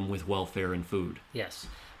supporting them with welfare and food. Yes.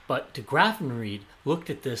 But de Graffenried looked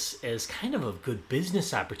at this as kind of a good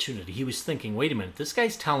business opportunity. He was thinking, wait a minute, this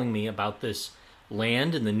guy's telling me about this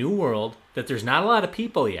land in the New World, that there's not a lot of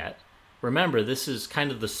people yet. Remember, this is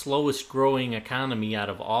kind of the slowest growing economy out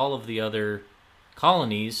of all of the other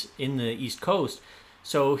colonies in the East Coast.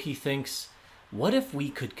 So he thinks, what if we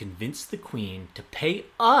could convince the Queen to pay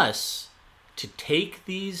us to take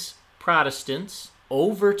these Protestants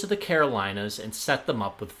over to the Carolinas and set them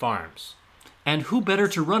up with farms? And who better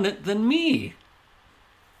to run it than me?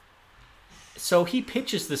 So he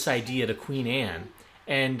pitches this idea to Queen Anne,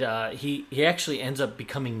 and he actually ends up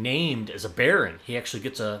becoming named as a baron. He actually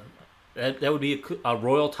gets that would be a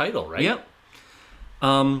royal title, right? Yep.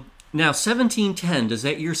 Now, 1710, does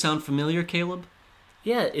that year sound familiar, Caleb?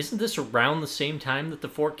 Yeah, isn't this around the same time that the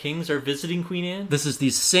Four Kings are visiting Queen Anne? This is the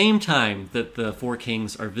same time that the Four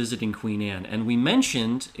Kings are visiting Queen Anne. And we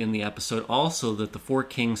mentioned in the episode also that the Four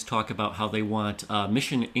Kings talk about how they want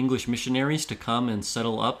English missionaries to come and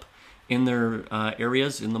settle up in their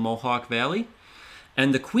areas in the Mohawk Valley.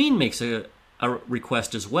 And the Queen makes a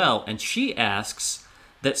request as well, and she asks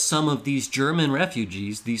that some of these German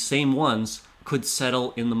refugees, these same ones, could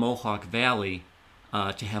settle in the Mohawk Valley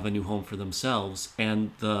to have a new home for themselves.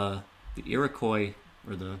 And the Iroquois,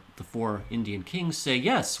 or the four Indian kings, say,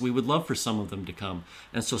 yes, we would love for some of them to come.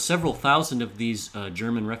 And so several thousand of these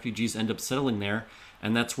German refugees end up settling there,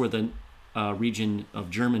 and that's where the region of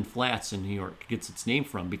German Flats in New York gets its name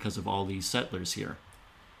from, because of all these settlers here.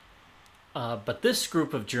 But this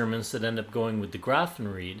group of Germans that end up going with de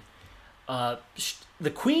Graffenried, the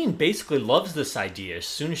Queen basically loves this idea. As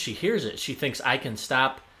soon as she hears it, she thinks, I can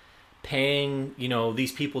stop paying,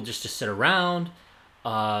 these people just to sit around,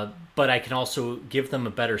 but I can also give them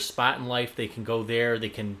a better spot in life. They can go there. They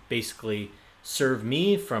can basically serve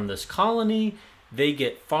me from this colony. They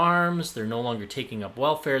get farms. They're no longer taking up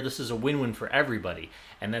welfare. This is a win-win for everybody.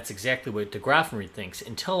 And that's exactly what de Graffenried thinks,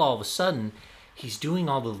 until all of a sudden he's doing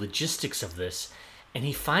all the logistics of this, and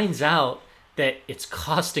he finds out that it's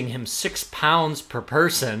costing him £6 per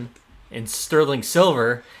person in sterling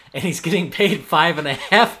silver, and he's getting paid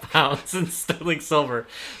 £5.50 in sterling silver.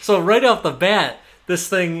 So right off the bat, this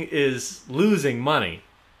thing is losing money.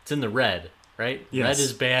 It's in the red, right? Yes. Red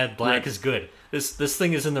is bad, black is good. This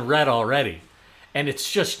thing is in the red already, and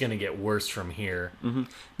it's just going to get worse from here. Mm-hmm.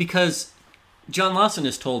 Because John Lawson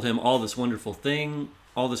has told him all this wonderful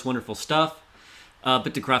stuff,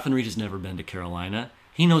 but de Graffenried has never been to Carolina.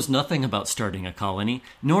 He knows nothing about starting a colony,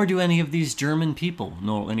 nor do any of these German people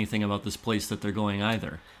know anything about this place that they're going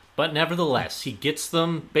either. But nevertheless, he gets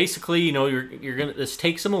them. Basically, you're gonna. This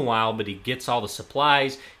takes him a while, but he gets all the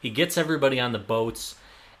supplies. He gets everybody on the boats,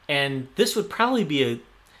 and this would probably be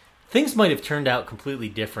things might have turned out completely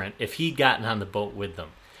different if he'd gotten on the boat with them.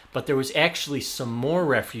 But there was actually some more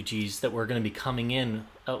refugees that were going to be coming in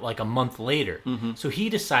like a month later. Mm-hmm. So he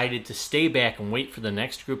decided to stay back and wait for the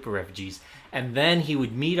next group of refugees, and then he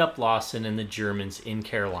would meet up Lawson and the Germans in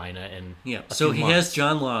Carolina. So he has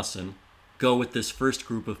John Lawson go with this first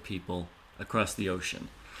group of people across the ocean.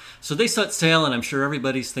 So they set sail, and I'm sure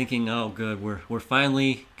everybody's thinking, oh, good, we're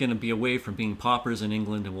finally going to be away from being paupers in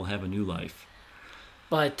England, and we'll have a new life.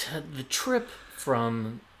 But the trip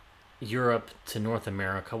from Europe to North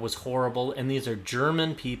America was horrible, and these are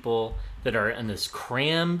German people that are in this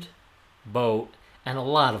crammed boat, and a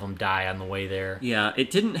lot of them die on the way there. Yeah,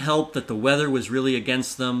 it didn't help that the weather was really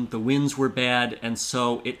against them, the winds were bad, and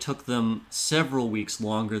so it took them several weeks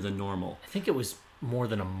longer than normal. I think it was more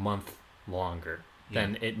than a month longer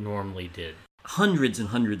than it normally did. Hundreds and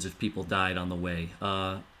hundreds of people died on the way.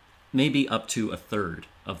 Maybe up to a third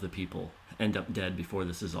of the people end up dead before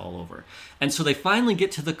this is all over. And so they finally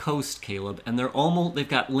get to the coast, Caleb, and they've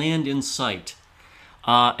got land in sight.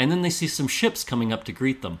 And then they see some ships coming up to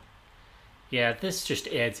greet them. Yeah, this just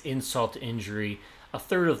adds insult to injury. A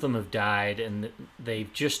third of them have died, and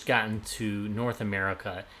they've just gotten to North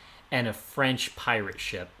America, and a French pirate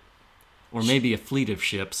ship, or maybe a fleet of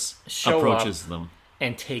ships, show approaches up them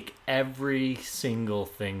and take every single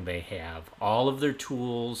thing they have. All of their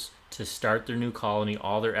tools to start their new colony,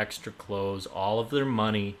 all their extra clothes, all of their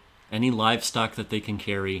money. Any livestock that they can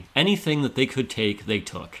carry, anything that they could take, they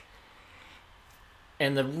took.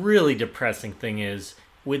 And the really depressing thing is,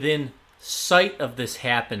 within sight of this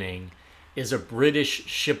happening is a British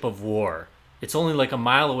ship of war. It's only like a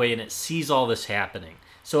mile away, and it sees all this happening.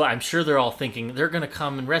 So I'm sure they're all thinking they're going to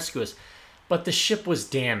come and rescue us. But the ship was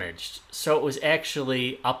damaged, so it was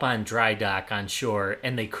actually up on dry dock on shore,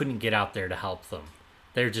 and they couldn't get out there to help them.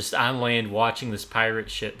 They're just on land watching this pirate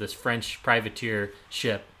ship, this French privateer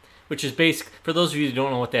ship, which is for those of you who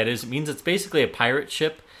don't know what that is, it means it's basically a pirate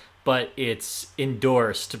ship, but it's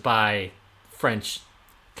endorsed by French.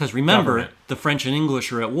 Because remember, government. The French and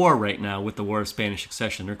English are at war right now with the War of Spanish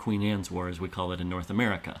Succession, or Queen Anne's War, as we call it in North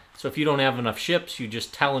America. So if you don't have enough ships, you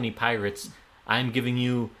just tell any pirates, I'm giving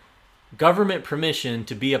you government permission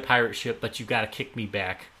to be a pirate ship, but you got to kick me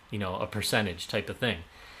back, a percentage type of thing.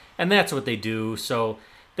 And that's what they do. So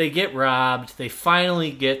they get robbed. They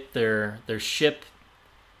finally get their ship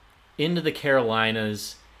into the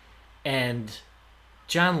Carolinas, and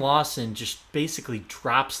John Lawson just basically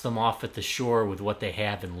drops them off at the shore with what they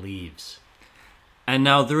have and leaves. And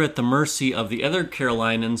now they're at the mercy of the other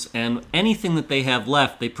Carolinians, and anything that they have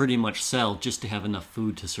left, they pretty much sell just to have enough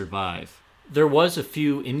food to survive. There was a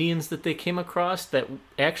few Indians that they came across that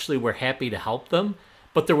actually were happy to help them,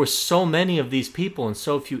 but there were so many of these people and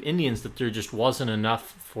so few Indians that there just wasn't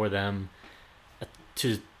enough for them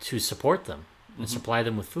to support them and supply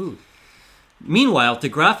them with food. Meanwhile, de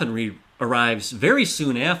Graffenried arrives very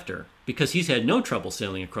soon after, because he's had no trouble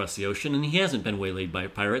sailing across the ocean, and he hasn't been waylaid by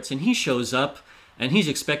pirates, and he shows up, and he's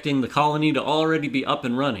expecting the colony to already be up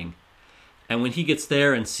and running. And when he gets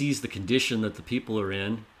there and sees the condition that the people are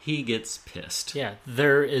in, he gets pissed. Yeah,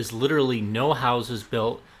 there is literally no houses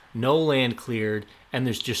built, no land cleared, and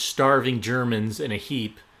there's just starving Germans in a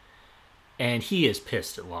heap, and he is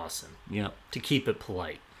pissed at Lawson. Yeah. To keep it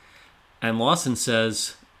polite. And Lawson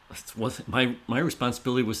says, my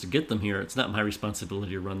responsibility was to get them here. It's not my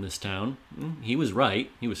responsibility to run this town. He was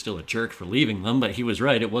right. He was still a jerk for leaving them, but he was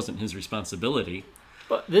right. It wasn't his responsibility.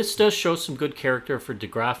 But this does show some good character for de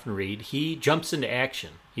Graffenried. He jumps into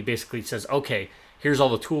action. He basically says, okay, here's all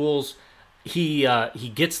the tools. He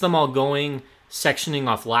gets them all going, sectioning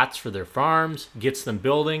off lots for their farms, gets them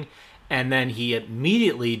building, and then he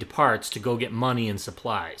immediately departs to go get money and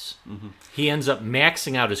supplies. Mm-hmm. He ends up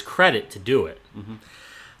maxing out his credit to do it. Mm-hmm.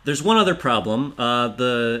 There's one other problem.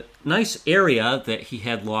 The nice area that he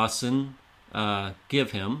had Lawson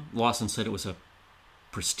give him, Lawson said it was a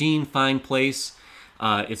pristine, fine place.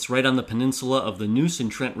 It's right on the peninsula of the Neuse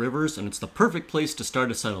and Trent rivers, and it's the perfect place to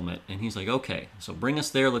start a settlement. And he's like, okay, so bring us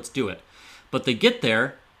there, let's do it. But they get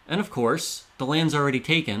there, and of course, the land's already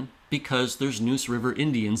taken because there's Neuse River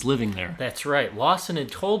Indians living there. That's right. Lawson had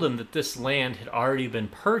told him that this land had already been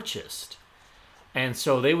purchased. And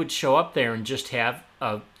so they would show up there and just have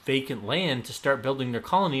a vacant land to start building their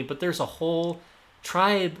colony, but there's a whole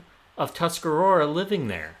tribe of Tuscarora living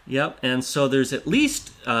there. Yep, and so there's at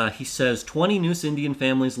least, he says, 20 Neuse Indian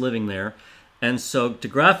families living there, and so de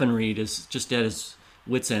Graffenried is just at his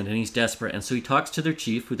wit's end, and he's desperate, and so he talks to their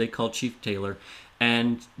chief, who they call Chief Taylor,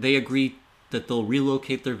 and they agree that they'll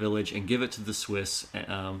relocate their village and give it to the Swiss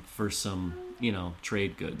for some,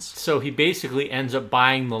 trade goods. So he basically ends up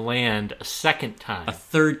buying the land a second time. A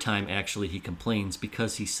third time, actually, he complains,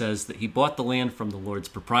 because he says that he bought the land from the Lord's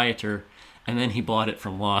proprietor, and then he bought it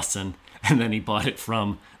from Lawson, and then he bought it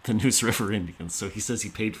from the Neuse River Indians. So he says he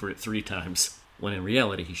paid for it 3 times, when in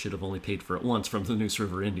reality he should have only paid for it once from the Neuse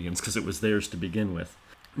River Indians, because it was theirs to begin with.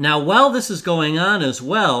 Now, while this is going on as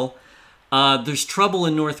well, there's trouble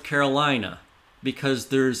in North Carolina, because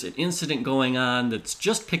there's an incident going on that's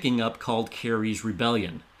just picking up called Carey's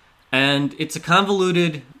Rebellion. And it's a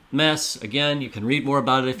convoluted mess. Again, you can read more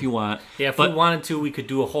about it if you want. Yeah, if we wanted to, we could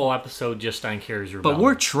do a whole episode just on Carey's Rebellion. But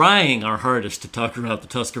we're trying our hardest to talk about the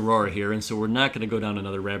Tuscarora here, and so we're not going to go down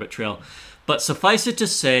another rabbit trail. But suffice it to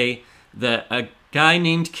say that a guy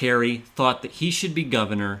named Carey thought that he should be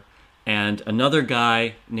governor, and another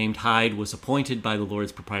guy named Hyde was appointed by the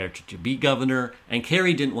Lord's proprietor to be governor, and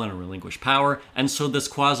Carey didn't want to relinquish power, and so this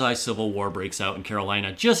quasi-civil war breaks out in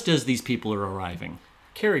Carolina just as these people are arriving.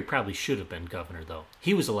 Carey probably should have been governor, though.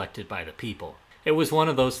 He was elected by the people. It was one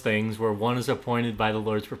of those things where one is appointed by the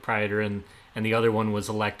Lord's proprietor and the other one was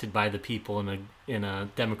elected by the people in a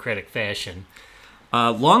democratic fashion.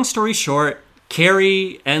 Long story short,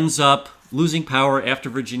 Carey ends up losing power after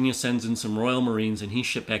Virginia sends in some Royal Marines, and he's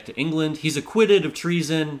shipped back to England. He's acquitted of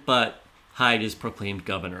treason, but Hyde is proclaimed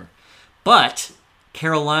governor. But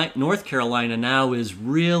North Carolina now is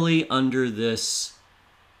really under this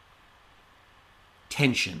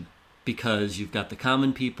tension because you've got the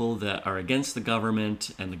common people that are against the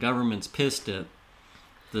government, and the government's pissed at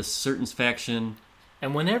the certain faction.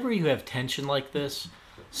 And whenever you have tension like this,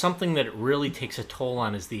 something that it really takes a toll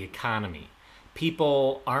on is the economy.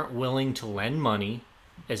 People aren't willing to lend money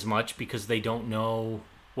as much because they don't know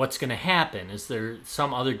what's going to happen. Is there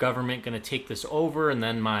some other government going to take this over, and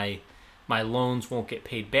then my loans won't get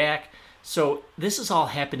paid back? So this is all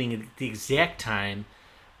happening at the exact time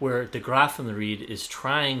where de Graaf and the Reed is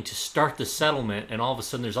trying to start the settlement, and all of a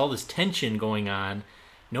sudden there's all this tension going on.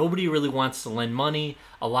 Nobody really wants to lend money.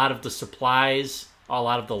 A lot of the supplies, a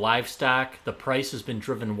lot of the livestock, the price has been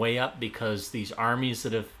driven way up because these armies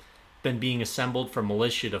that have been being assembled for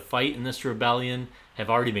militia to fight in this rebellion have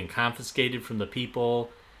already been confiscated from the people.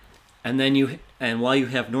 And while you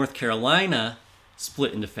have North Carolina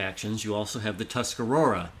split into factions, you also have the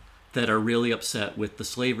Tuscarora that are really upset with the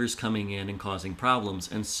slavers coming in and causing problems.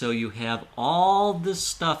 And so you have all this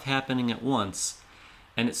stuff happening at once,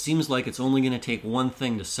 and it seems like it's only going to take one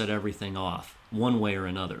thing to set everything off, one way or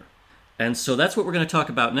another. And so that's what we're going to talk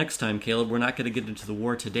about next time, Caleb. We're not going to get into the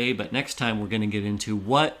war today, but next time we're going to get into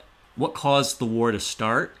what caused the war to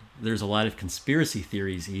start. There's a lot of conspiracy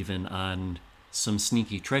theories even on some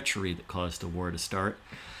sneaky treachery that caused the war to start.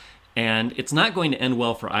 And it's not going to end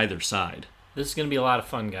well for either side. This is going to be a lot of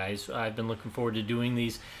fun, guys. I've been looking forward to doing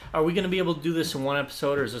these. Are we going to be able to do this in one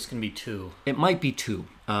episode, or is this going to be two? It might be two.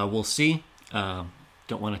 We'll see.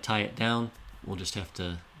 Don't want to tie it down. We'll just have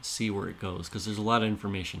to see where it goes, because there's a lot of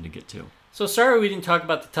information to get to. So sorry we didn't talk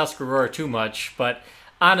about the Tuscarora too much, but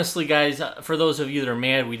honestly, guys, for those of you that are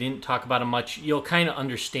mad we didn't talk about them much, you'll kind of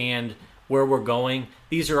understand where we're going.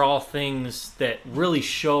 These are all things that really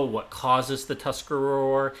show what causes the Tuscarora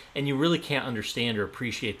War, and you really can't understand or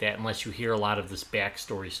appreciate that unless you hear a lot of this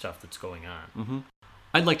backstory stuff that's going on. Mm-hmm.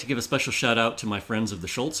 I'd like to give a special shout out to my friends of the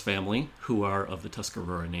Schultz family, who are of the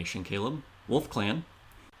Tuscarora Nation, Caleb. Wolf Clan.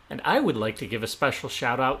 And I would like to give a special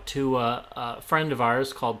shout out to a friend of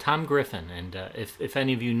ours called Tom Griffin. And if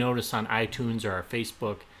any of you notice on iTunes or our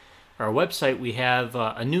Facebook or our website, we have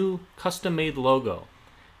a new custom-made logo.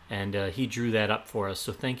 And he drew that up for us.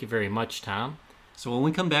 So thank you very much, Tom. So when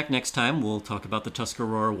we come back next time, we'll talk about the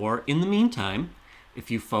Tuscarora War. In the meantime,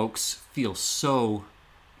 if you folks feel so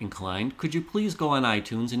inclined, could you please go on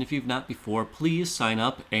iTunes? And if you've not before, please sign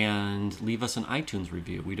up and leave us an iTunes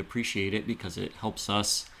review. We'd appreciate it because it helps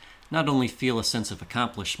us not only feel a sense of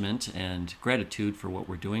accomplishment and gratitude for what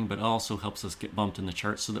we're doing, but also helps us get bumped in the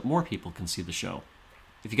charts so that more people can see the show.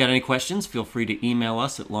 If you got any questions, feel free to email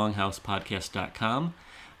us at longhousepodcast.com.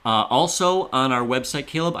 Also, on our website,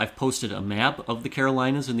 Caleb, I've posted a map of the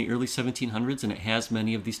Carolinas in the early 1700s, and it has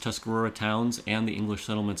many of these Tuscarora towns and the English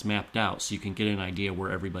settlements mapped out, so you can get an idea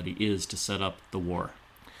where everybody is to set up the war.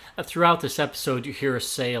 Throughout this episode, you hear us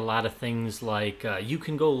say a lot of things like, you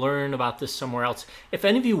can go learn about this somewhere else. If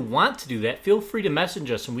any of you want to do that, feel free to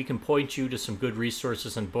message us and we can point you to some good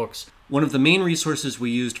resources and books. One of the main resources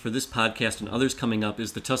we used for this podcast and others coming up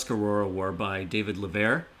is The Tuscarora War by David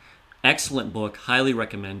Levere. Excellent book, highly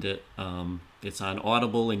recommend it. It's on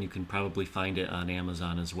Audible, and you can probably find it on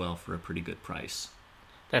Amazon as well for a pretty good price.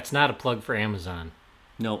 That's not a plug for Amazon.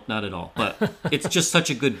 No, not at all. But it's just such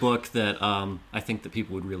a good book that I think that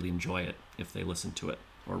people would really enjoy it if they listened to it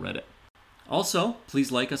or read it. Also,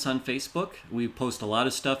 please like us on Facebook. We post a lot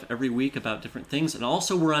of stuff every week about different things. And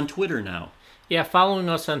also, we're on Twitter now. Yeah, following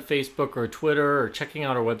us on Facebook or Twitter or checking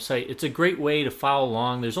out our website, it's a great way to follow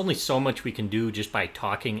along. There's only so much we can do just by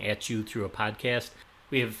talking at you through a podcast.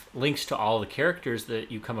 We have links to all the characters that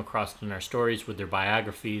you come across in our stories with their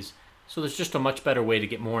biographies. So there's just a much better way to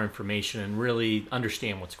get more information and really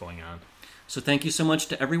understand what's going on. So thank you so much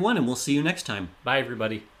to everyone, and we'll see you next time. Bye,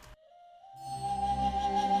 everybody.